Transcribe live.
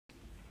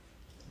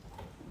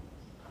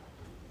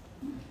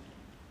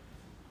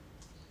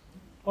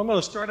I'm going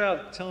to start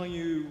out telling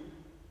you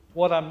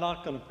what I'm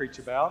not going to preach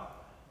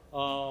about.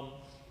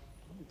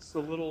 It's a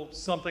little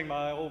something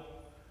my old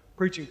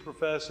preaching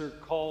professor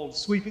called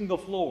sweeping the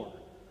floor.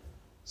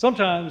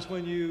 Sometimes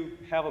when you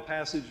have a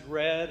passage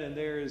read and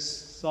there is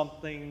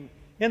something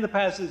in the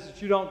passage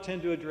that you don't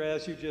tend to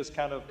address, you just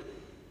kind of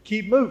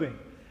keep moving.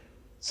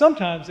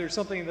 Sometimes there's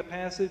something in the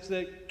passage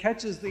that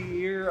catches the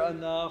ear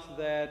enough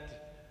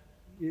that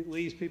it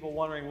leaves people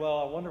wondering, well,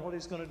 I wonder what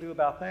he's going to do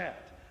about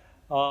that.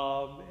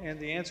 And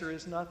the answer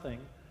is nothing.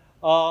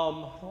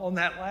 On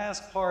that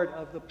last part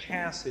of the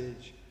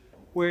passage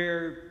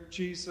where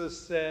Jesus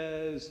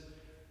says,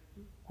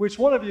 which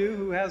one of you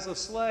who has a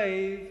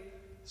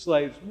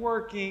slave's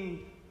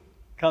working,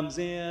 comes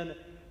in,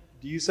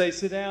 do you say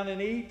sit down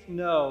and eat?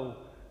 No.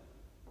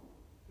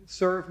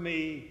 Serve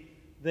me,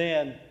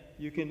 then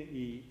you can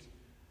eat.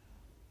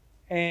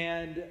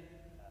 And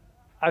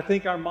I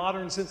think our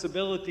modern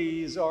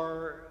sensibilities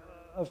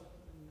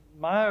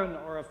mine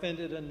are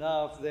offended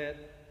enough that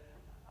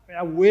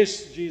I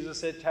wish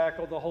Jesus had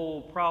tackled the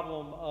whole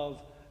problem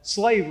of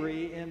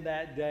slavery in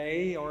that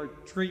day or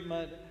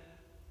treatment.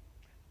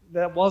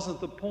 That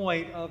wasn't the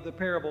point of the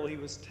parable he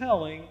was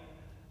telling,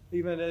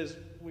 even as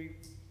we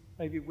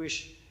maybe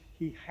wish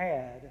he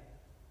had.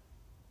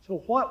 So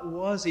what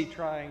was he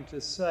trying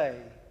to say?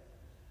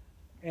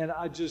 And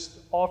I just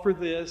offer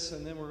this,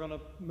 and then we're going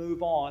to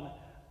move on.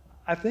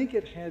 I think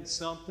it had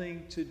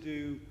something to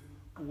do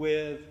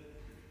with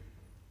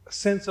a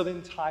sense of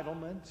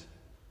entitlement.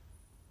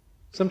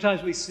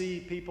 Sometimes we see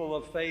people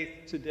of faith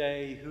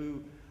today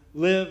who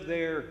live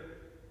their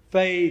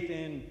faith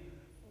in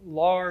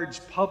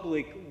large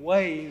public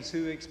ways,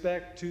 who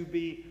expect to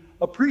be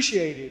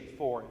appreciated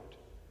for it,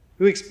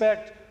 who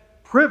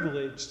expect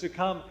privilege to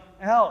come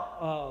out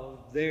of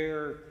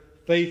their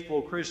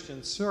faithful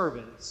Christian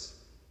service,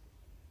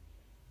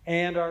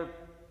 and are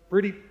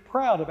pretty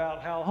proud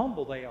about how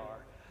humble they are.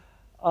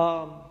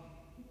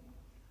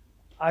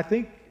 I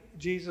think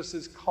Jesus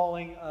is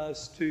calling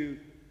us to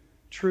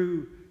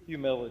true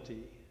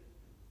humility,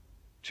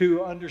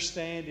 to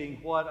understanding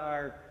what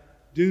our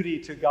duty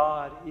to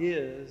God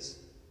is.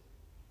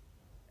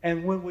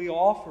 And when we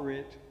offer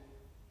it,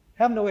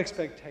 have no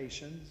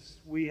expectations.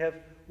 We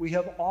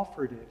have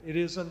offered it. It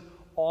is an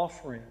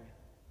offering.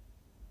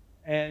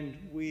 And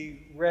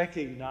we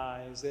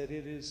recognize that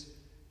it is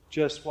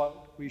just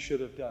what we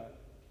should have done.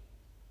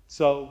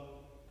 So,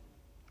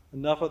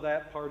 enough of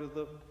that part of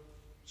the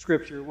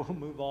scripture. We'll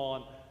move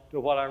on to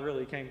what I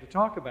really came to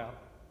talk about.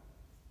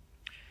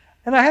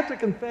 And I have to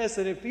confess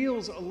that it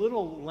feels a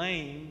little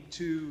lame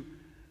to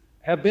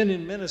have been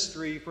in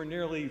ministry for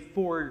nearly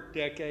 4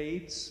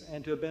 decades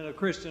and to have been a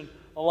Christian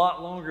a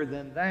lot longer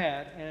than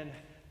that, and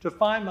to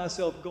find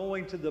myself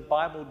going to the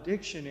Bible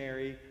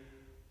dictionary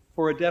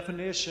for a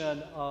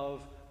definition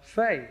of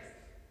faith.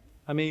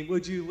 I mean,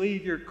 would you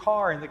leave your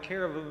car in the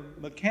care of a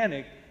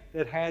mechanic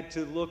that had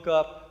to look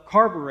up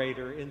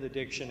carburetor in the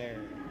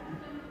dictionary?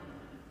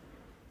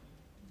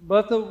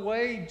 But the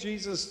way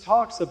Jesus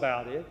talks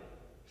about it,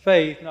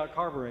 faith, not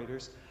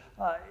carburetors,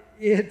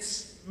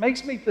 it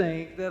makes me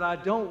think that I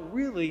don't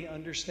really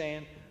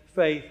understand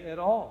faith at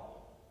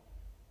all.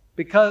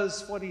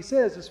 Because what he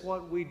says is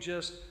what we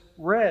just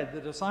read.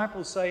 The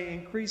disciples say,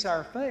 increase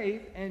our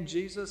faith, and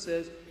Jesus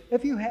says,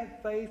 if you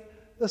had faith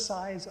the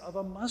size of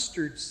a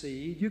mustard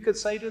seed, you could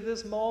say to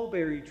this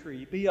mulberry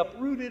tree, be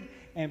uprooted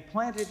and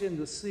planted in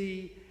the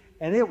sea,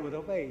 and it would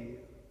obey you.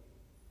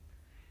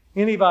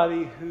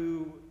 Anybody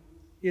who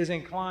is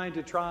inclined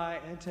to try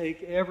and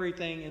take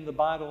everything in the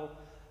Bible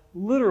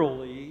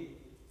literally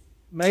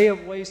may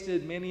have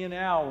wasted many an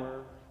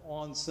hour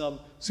on some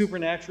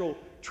supernatural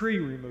tree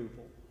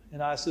removal,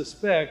 and I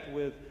suspect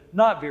with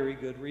not very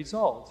good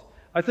results.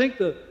 I think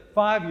the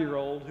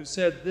 5-year-old who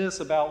said this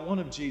about one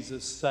of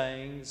Jesus'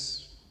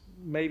 sayings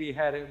maybe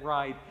had it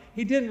right.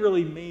 He didn't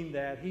really mean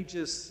that. He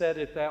just said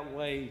it that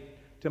way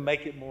to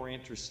make it more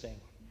interesting.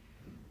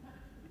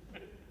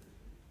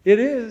 It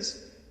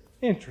is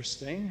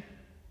interesting.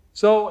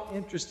 So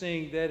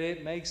interesting that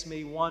it makes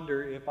me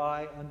wonder if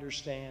I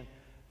understand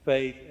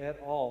faith at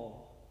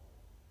all.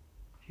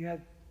 If you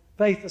had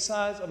faith the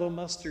size of a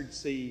mustard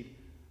seed,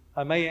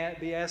 I may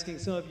be asking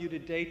some of you to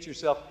date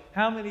yourself.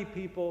 How many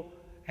people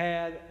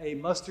had a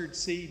mustard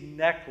seed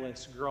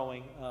necklace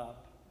growing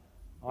up?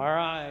 All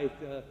right,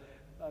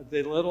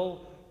 the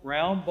little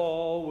round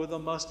ball with a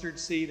mustard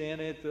seed in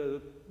it,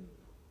 the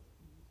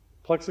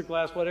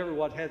plexiglass, whatever,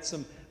 what had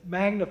some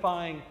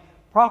magnifying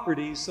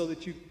properties so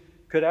that you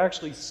could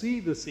actually see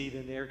the seed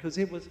in there because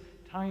it was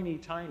tiny,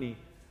 tiny.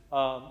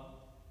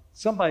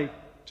 Somebody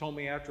told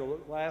me after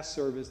last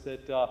service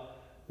that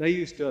they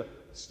used to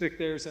stick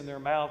theirs in their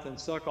mouth and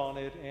suck on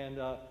it, and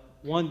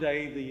one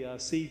day the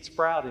seed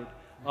sprouted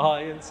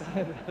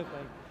inside of the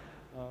thing.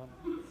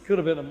 Could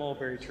have been a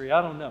mulberry tree,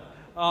 I don't know.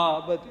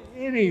 But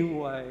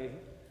anyway,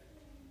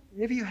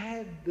 if you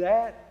had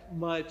that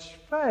much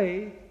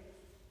faith,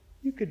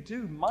 you could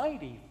do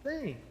mighty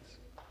things.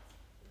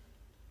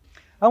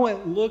 I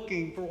went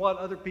looking for what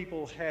other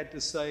people had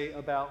to say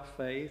about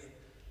faith.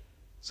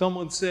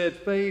 Someone said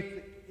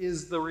faith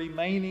is the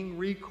remaining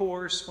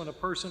recourse when a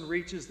person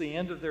reaches the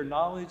end of their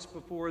knowledge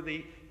before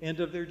the end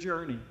of their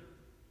journey,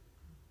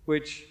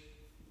 which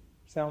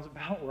sounds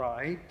about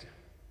right,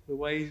 the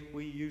way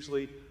we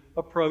usually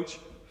approach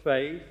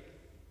faith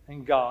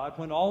and God.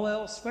 When all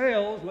else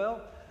fails,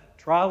 well,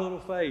 try a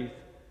little faith.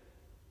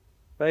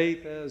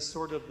 Faith as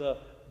sort of the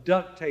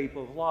duct tape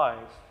of life.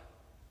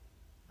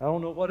 I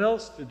don't know what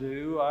else to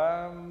do.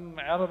 I'm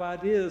out of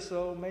ideas,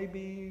 so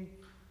maybe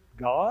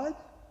God?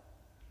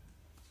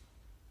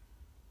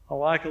 I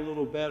like a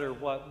little better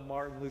what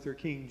Martin Luther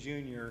King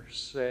Jr.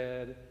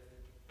 said.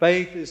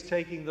 Faith is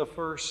taking the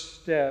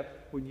first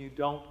step when you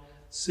don't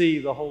see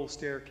the whole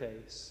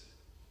staircase.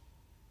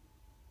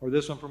 Or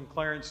this one from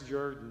Clarence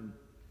Jordan.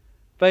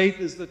 Faith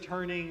is the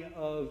turning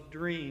of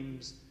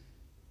dreams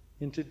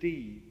into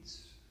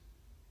deeds.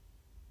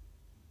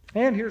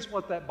 And here's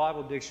what that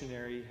Bible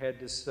dictionary had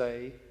to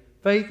say.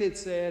 Faith, it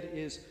said,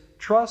 is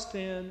trust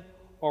in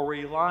or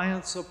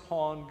reliance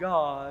upon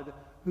God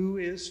who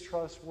is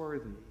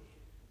trustworthy.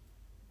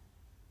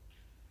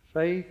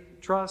 Faith,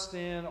 trust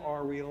in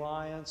or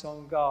reliance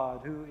on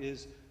God who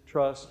is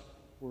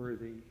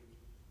trustworthy.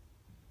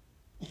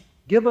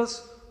 Give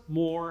us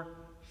more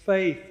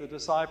faith, the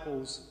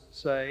disciples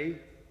say.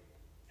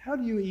 How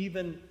do you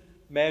even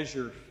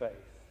measure faith?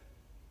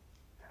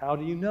 How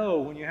do you know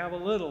when you have a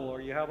little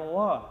or you have a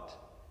lot?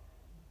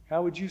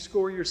 How would you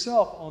score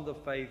yourself on the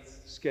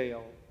faith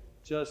scale?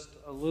 Just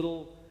a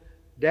little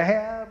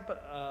dab,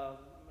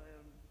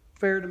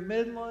 fair to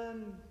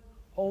middling,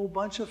 whole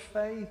bunch of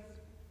faith?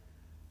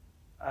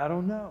 I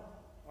don't know.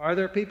 Are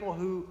there people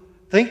who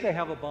think they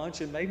have a bunch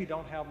and maybe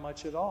don't have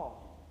much at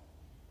all?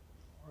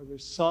 Or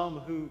there's some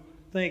who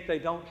think they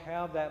don't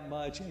have that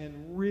much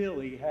and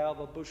really have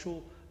a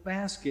bushel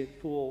basket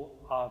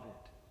full of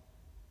it.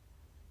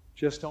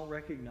 Just don't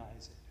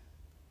recognize it.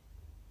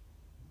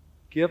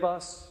 Give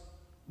us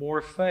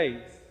more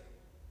faith.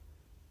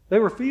 They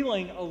were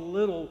feeling a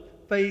little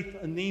faith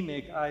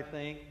anemic, I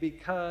think,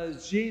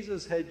 because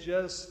Jesus had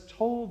just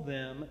told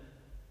them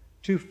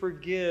to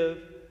forgive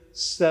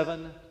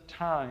 7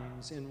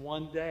 times in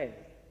one day.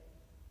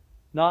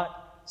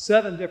 Not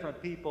 7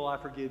 different people, I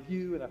forgive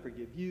you, and I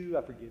forgive you,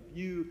 I forgive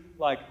you,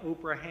 like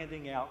Oprah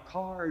handing out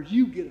cars.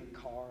 You get a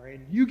car,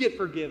 and you get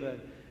forgiven.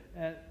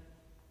 And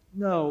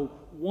no,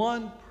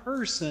 one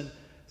person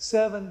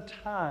 7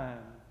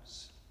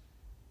 times.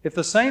 If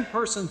the same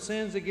person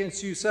sins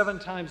against you 7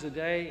 times a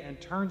day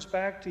and turns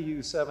back to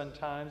you 7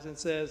 times and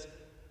says,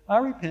 I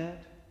repent,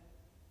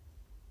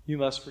 you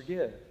must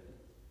forgive.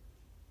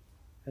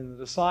 And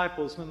the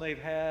disciples, when they've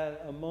had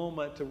a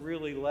moment to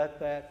really let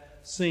that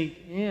sink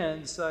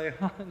in, say,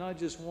 not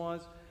just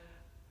once,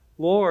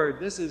 Lord,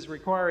 this is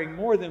requiring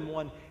more than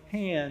one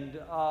hand.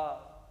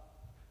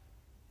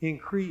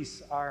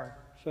 Increase our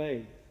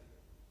faith.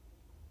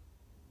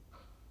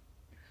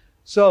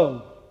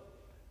 So,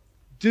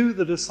 do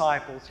the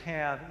disciples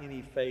have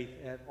any faith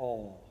at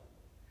all?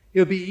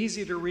 It would be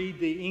easy to read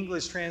the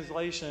English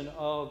translation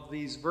of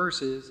these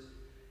verses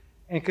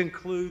and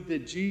conclude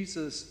that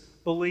Jesus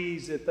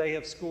believes that they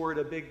have scored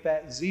a big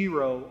fat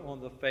 0 on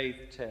the faith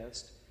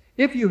test.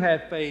 If you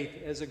had faith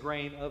as a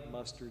grain of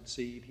mustard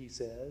seed, he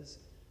says.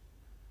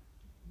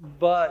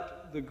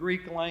 But the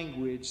Greek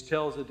language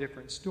tells a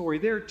different story.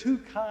 There are 2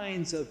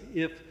 kinds of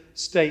if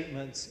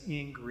statements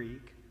in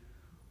Greek.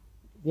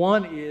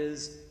 One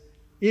is,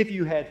 if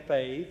you had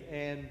faith,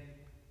 and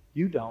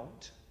you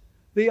don't.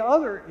 The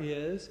other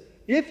is,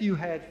 if you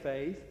had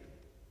faith,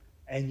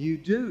 and you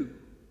do.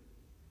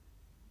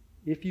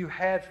 If you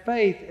had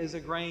faith as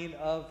a grain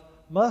of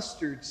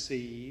mustard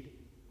seed,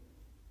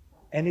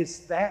 and it's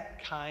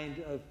that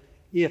kind of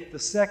if, the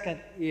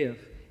second if.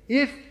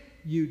 If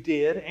you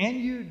did, and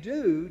you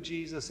do,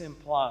 Jesus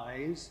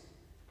implies,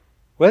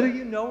 whether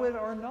you know it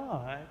or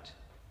not,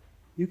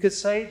 you could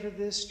say to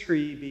this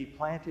tree, be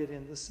planted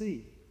in the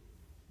sea.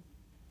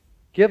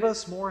 Give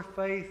us more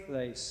faith,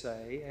 they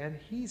say. And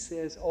he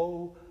says,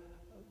 oh,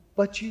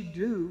 but you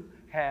do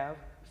have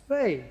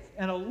faith.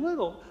 And a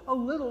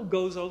little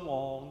goes a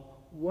long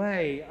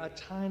way. A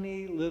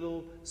tiny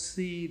little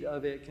seed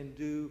of it can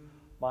do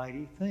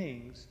mighty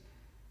things.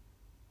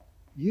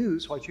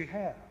 Use what you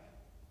have.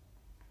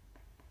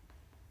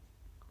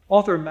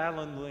 Author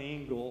Madeline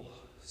L'Engle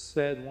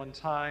said one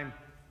time,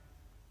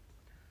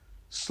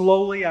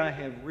 slowly I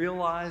have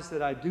realized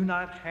that I do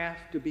not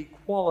have to be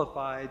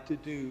qualified to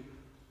do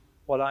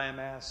what I am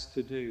asked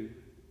to do.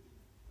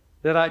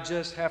 That I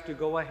just have to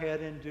go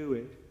ahead and do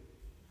it.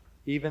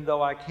 Even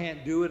though I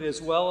can't do it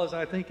as well as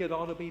I think it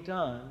ought to be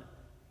done,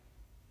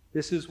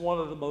 this is one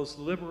of the most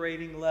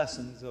liberating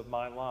lessons of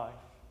my life.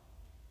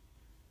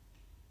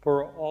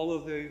 For all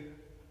of the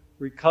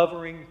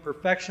recovering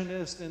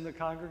perfectionists in the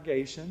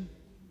congregation,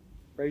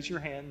 raise your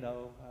hand,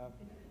 no.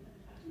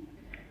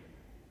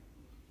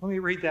 Let me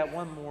read that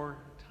one more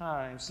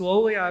time.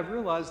 Slowly I've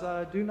realized that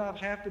I do not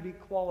have to be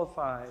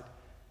qualified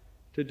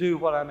to do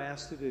what I'm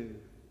asked to do.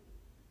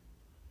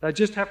 I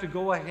just have to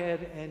go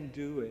ahead and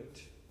do it,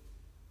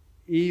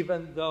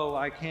 even though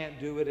I can't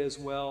do it as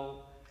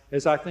well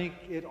as I think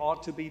it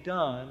ought to be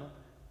done.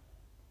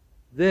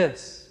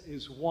 This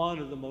is one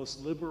of the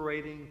most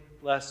liberating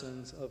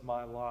lessons of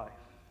my life.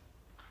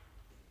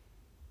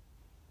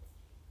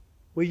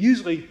 We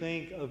usually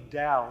think of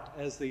doubt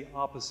as the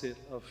opposite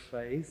of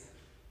faith,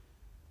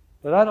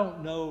 but I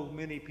don't know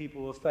many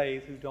people of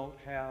faith who don't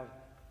have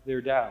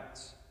their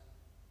doubts.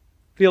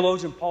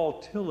 Theologian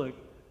Paul Tillich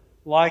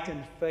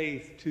likened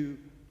faith to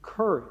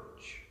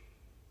courage,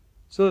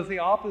 so that the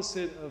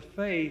opposite of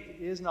faith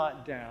is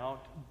not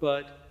doubt,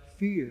 but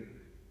fear,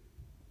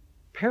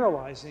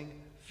 paralyzing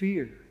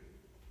fear.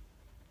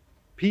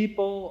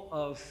 People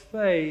of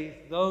faith,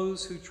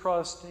 those who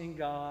trust in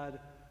God,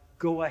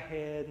 go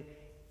ahead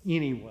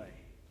anyway.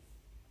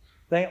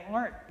 They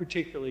aren't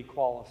particularly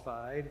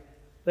qualified.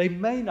 They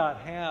may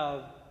not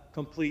have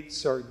complete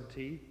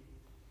certainty.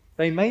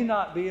 They may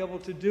not be able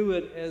to do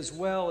it as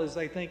well as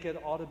they think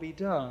it ought to be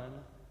done,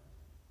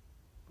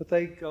 but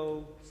they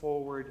go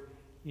forward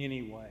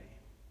anyway.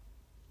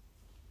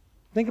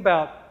 Think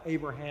about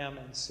Abraham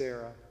and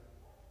Sarah.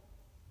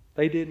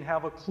 They didn't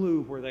have a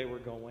clue where they were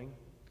going,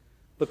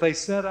 but they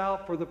set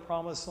out for the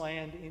promised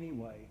land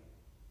anyway.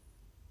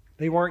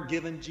 They weren't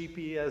given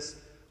GPS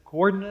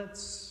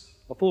coordinates,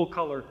 a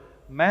full-color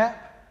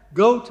map.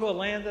 Go to a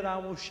land that I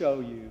will show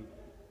you,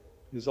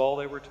 is all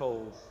they were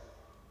told.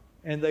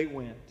 And they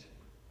went.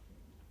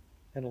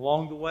 And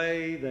along the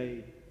way,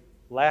 they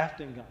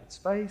laughed in God's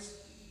face.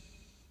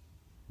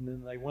 And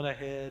then they went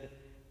ahead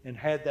and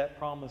had that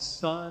promised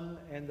son,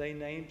 and they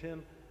named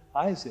him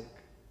Isaac.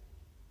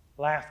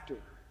 Laughter.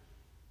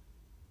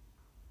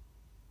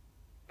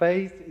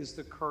 Faith is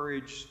the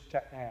courage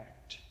to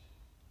act.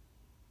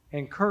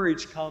 And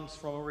courage comes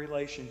from a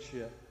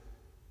relationship.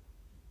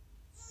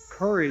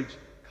 Courage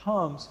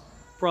comes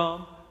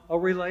from a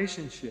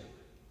relationship.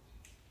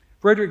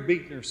 Frederick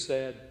Buechner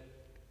said,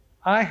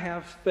 "I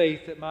have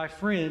faith that my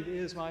friend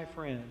is my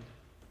friend.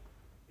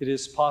 It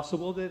is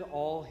possible that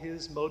all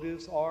his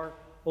motives are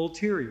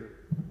ulterior.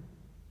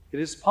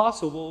 It is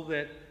possible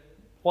that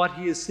what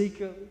he is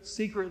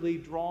secretly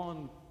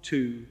drawn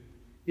to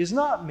is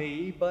not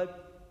me,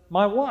 but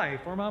my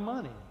wife or my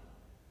money.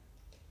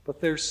 But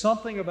there's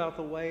something about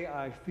the way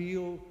I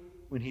feel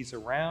when he's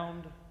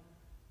around,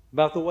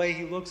 about the way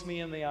he looks me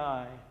in the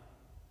eye,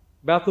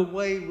 about the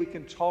way we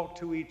can talk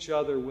to each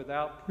other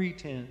without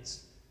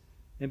pretense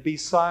and be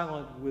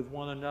silent with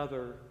one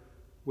another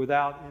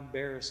without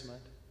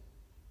embarrassment,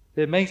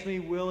 that makes me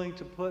willing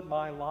to put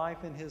my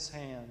life in his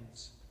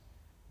hands,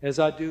 as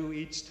I do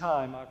each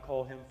time I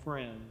call him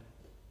friend.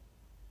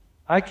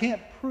 I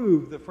can't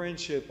prove the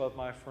friendship of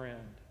my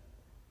friend.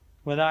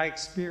 When I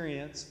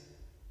experience,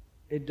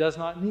 it does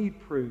not need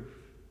proof.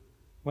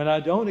 When I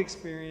don't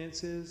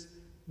experience it,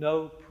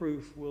 no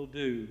proof will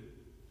do.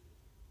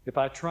 If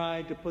I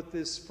tried to put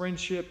this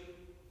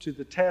friendship to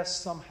the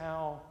test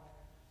somehow,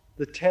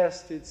 the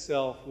test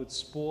itself would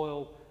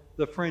spoil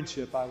the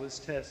friendship I was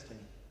testing.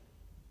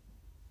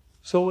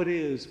 So it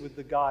is with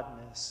the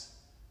godness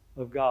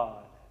of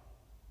God.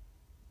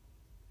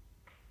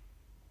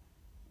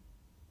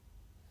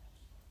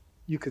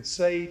 You could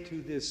say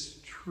to this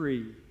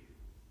tree,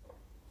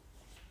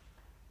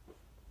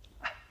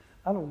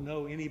 I don't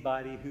know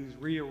anybody who's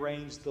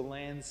rearranged the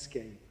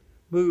landscape,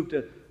 moved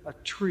a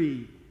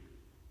tree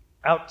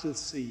out to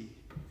sea.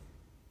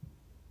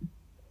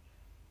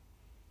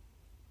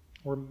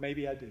 Or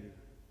maybe I do.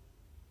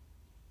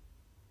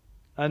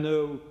 I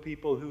know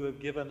people who have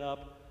given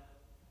up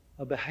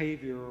a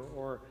behavior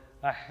or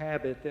a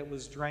habit that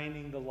was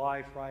draining the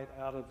life right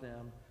out of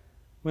them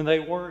when they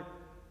weren't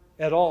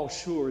at all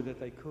sure that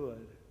they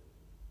could.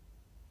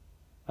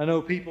 I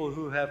know people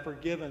who have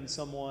forgiven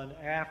someone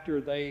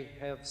after they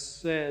have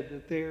said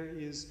that there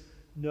is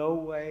no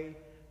way,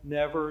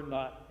 never,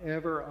 not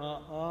ever,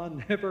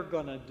 never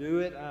gonna do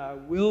it, I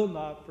will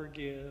not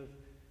forgive.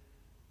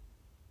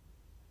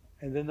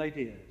 And then they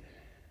did.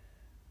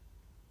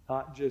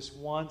 Not just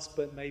once,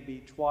 but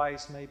maybe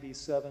twice, maybe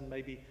 7,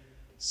 maybe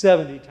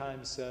 70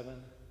 times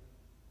 7.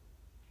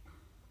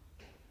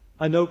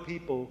 I know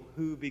people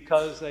who,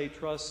 because they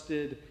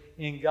trusted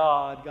in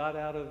God, got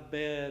out of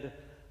bed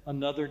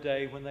another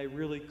day when they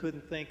really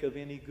couldn't think of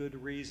any good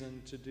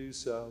reason to do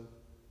so.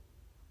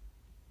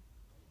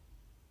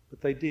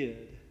 But they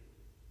did.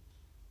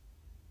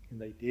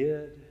 And they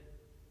did.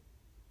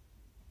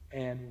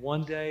 And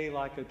one day,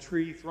 like a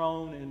tree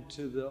thrown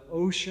into the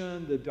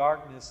ocean, the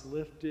darkness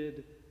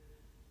lifted.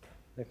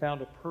 They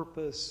found a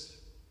purpose.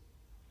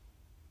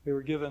 They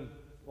were given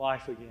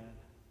life again.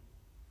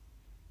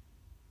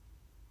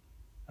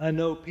 I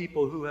know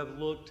people who have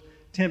looked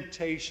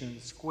temptation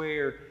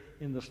square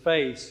in the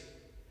face,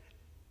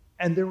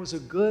 and there was a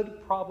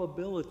good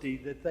probability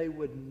that they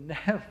would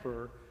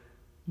never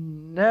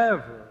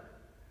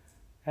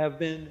have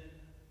been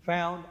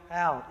found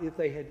out if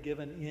they had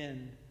given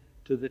in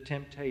to the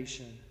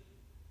temptation.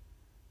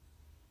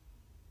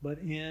 But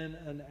in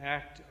an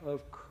act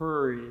of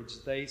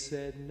courage, they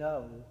said,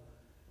 no,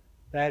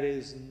 that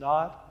is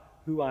not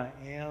who I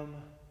am.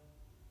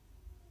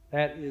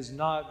 That is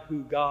not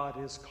who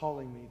God is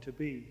calling me to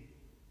be.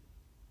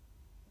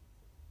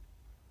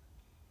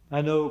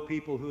 I know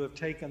people who have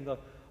taken the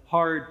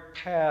hard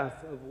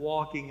path of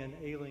walking an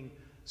ailing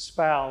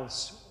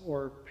spouse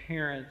or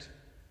parent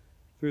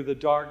through the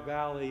dark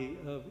valley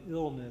of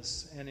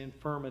illness and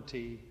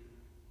infirmity,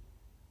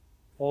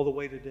 all the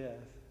way to death.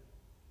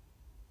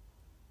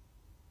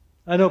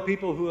 I know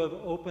people who have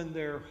opened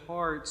their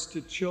hearts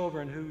to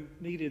children who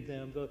needed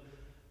them, the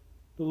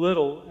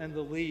little and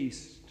the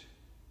least,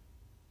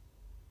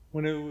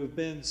 when it would have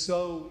been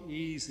so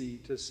easy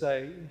to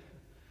say,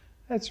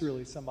 that's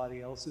really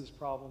somebody else's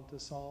problem to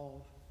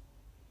solve.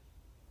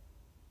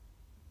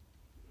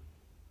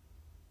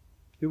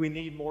 Do we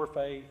need more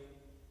faith?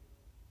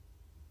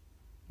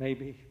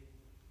 Maybe.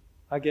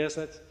 I guess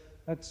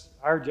that's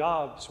our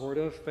job, sort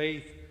of.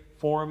 Faith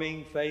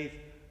forming, faith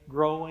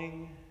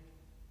growing.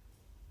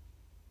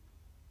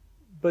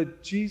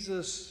 But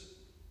Jesus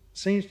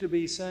seems to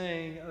be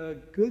saying a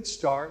good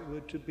start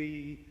would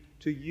be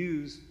to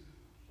use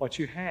what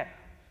you have.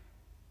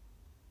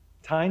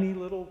 Tiny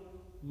little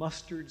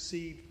mustard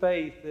seed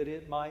faith that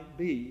it might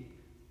be.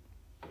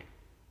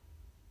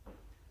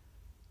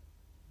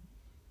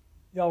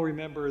 Y'all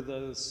remember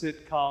the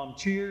sitcom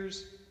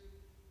Cheers?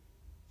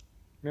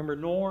 Remember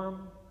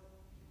Norm?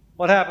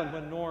 What happened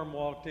when Norm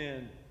walked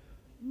in?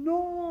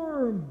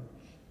 Norm!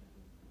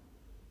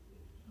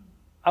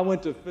 I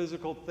went to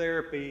physical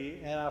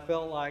therapy and I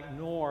felt like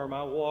Norm.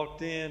 I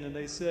walked in and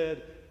they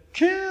said,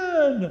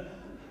 Ken!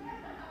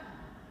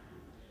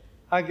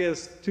 I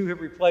guess 2 hip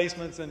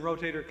replacements and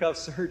rotator cuff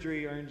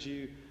surgery earned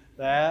you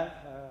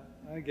that,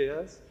 I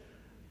guess.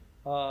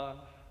 I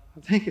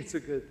think it's a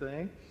good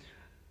thing.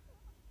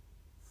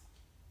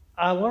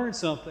 I learned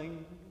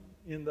something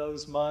in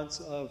those months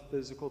of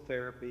physical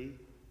therapy.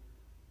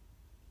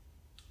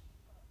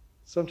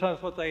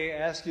 Sometimes what they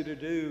ask you to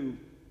do,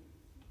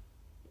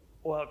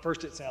 well, at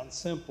first it sounds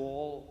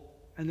simple,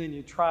 and then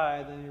you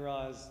try, then you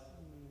realize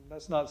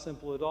that's not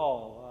simple at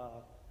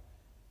all.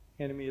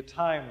 Handed me a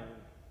timer,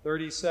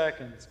 30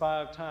 seconds,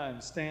 5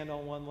 times, stand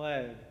on one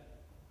leg.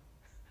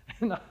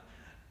 And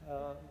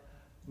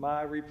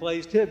my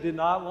replaced hip did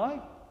not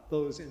like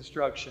those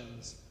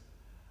instructions.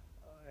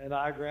 And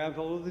I grabbed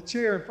hold of the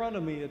chair in front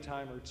of me a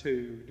time or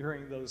two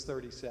during those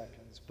 30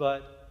 seconds.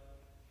 But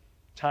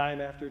time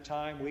after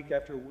time, week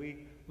after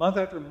week, month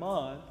after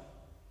month,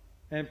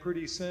 and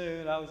pretty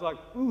soon I was like,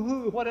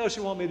 woohoo, what else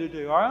you want me to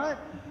do, all right?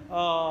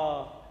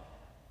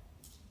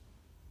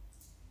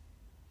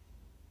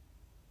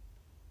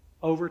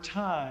 Over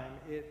time,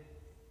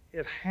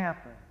 it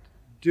happened.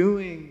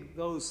 Doing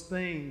those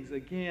things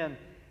again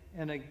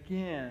and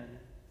again.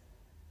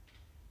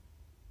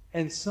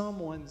 And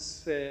someone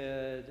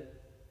said,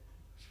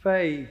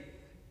 faith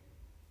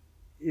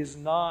is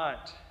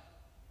not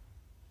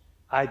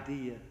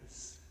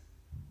ideas.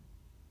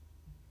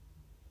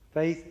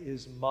 Faith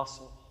is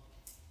muscle.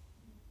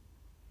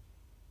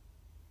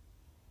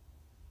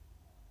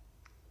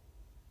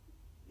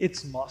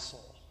 It's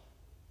muscle.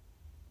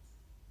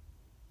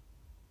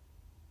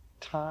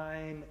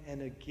 Time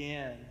and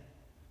again,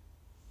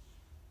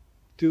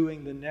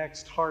 doing the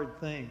next hard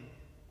thing.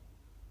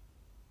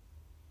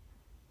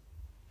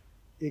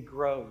 It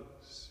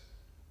grows.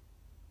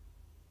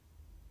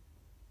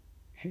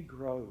 It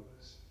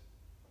grows.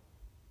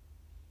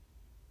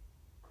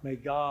 May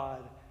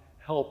God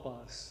help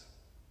us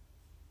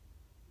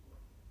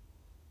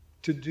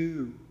to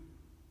do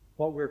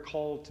what we're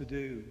called to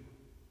do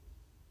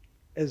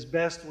as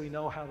best we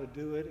know how to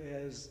do it,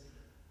 as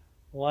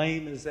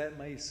lame as that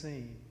may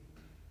seem,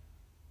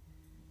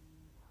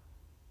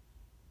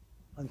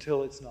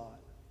 until it's not.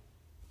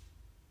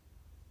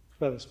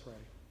 Let us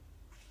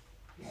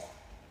pray.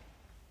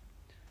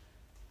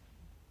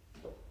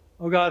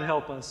 Oh God,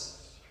 help us.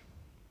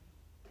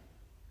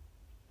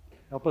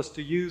 Help us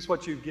to use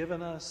what you've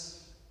given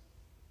us,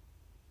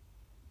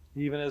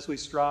 even as we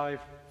strive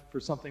for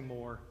something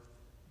more.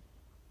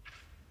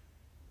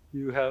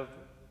 You have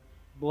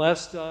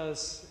blessed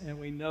us, and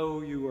we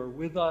know you are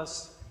with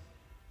us,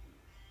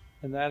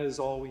 and that is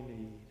all we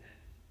need.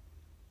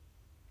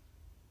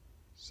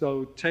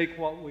 So take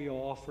what we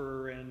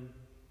offer and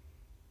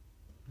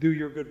do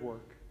your good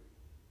work.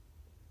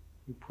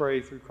 We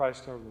pray through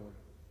Christ our Lord.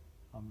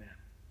 Amen.